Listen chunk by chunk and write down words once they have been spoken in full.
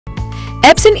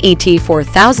Epson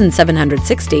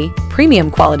ET-4760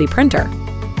 Premium Quality Printer.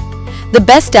 The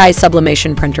best dye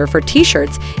sublimation printer for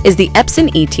t-shirts is the Epson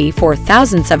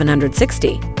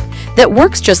ET-4760 that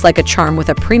works just like a charm with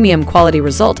a premium quality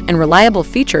result and reliable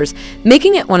features,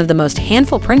 making it one of the most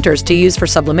handful printers to use for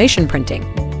sublimation printing.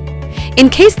 In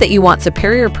case that you want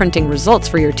superior printing results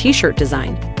for your t-shirt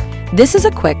design, this is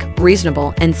a quick,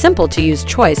 reasonable, and simple to use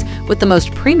choice with the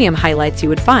most premium highlights you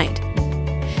would find.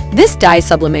 This dye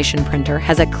sublimation printer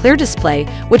has a clear display,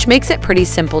 which makes it pretty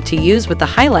simple to use with the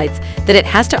highlights that it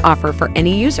has to offer for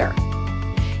any user.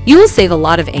 You will save a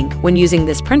lot of ink when using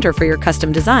this printer for your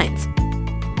custom designs.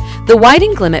 The wide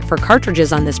ink limit for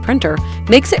cartridges on this printer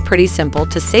makes it pretty simple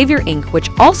to save your ink, which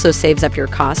also saves up your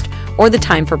cost or the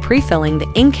time for pre-filling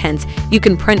the ink, hence you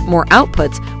can print more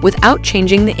outputs without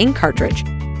changing the ink cartridge.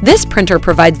 This printer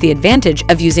provides the advantage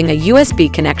of using a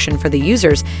USB connection for the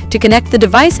users to connect the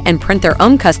device and print their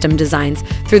own custom designs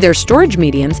through their storage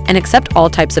mediums and accept all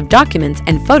types of documents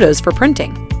and photos for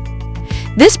printing.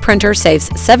 This printer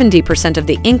saves 70% of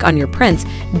the ink on your prints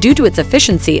due to its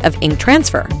efficiency of ink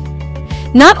transfer.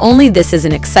 Not only this is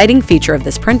an exciting feature of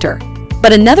this printer,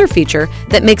 but another feature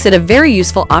that makes it a very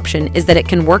useful option is that it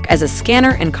can work as a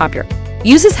scanner and copier.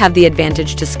 Users have the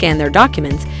advantage to scan their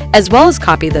documents as well as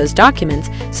copy those documents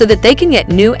so that they can get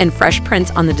new and fresh prints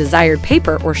on the desired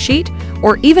paper or sheet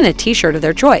or even a t-shirt of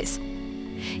their choice.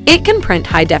 It can print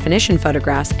high-definition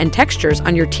photographs and textures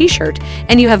on your t-shirt,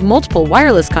 and you have multiple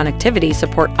wireless connectivity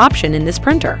support option in this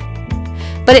printer.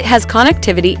 But it has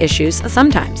connectivity issues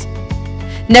sometimes.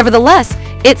 Nevertheless,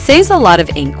 it saves a lot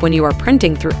of ink when you are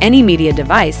printing through any media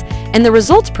device, and the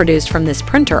results produced from this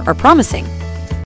printer are promising.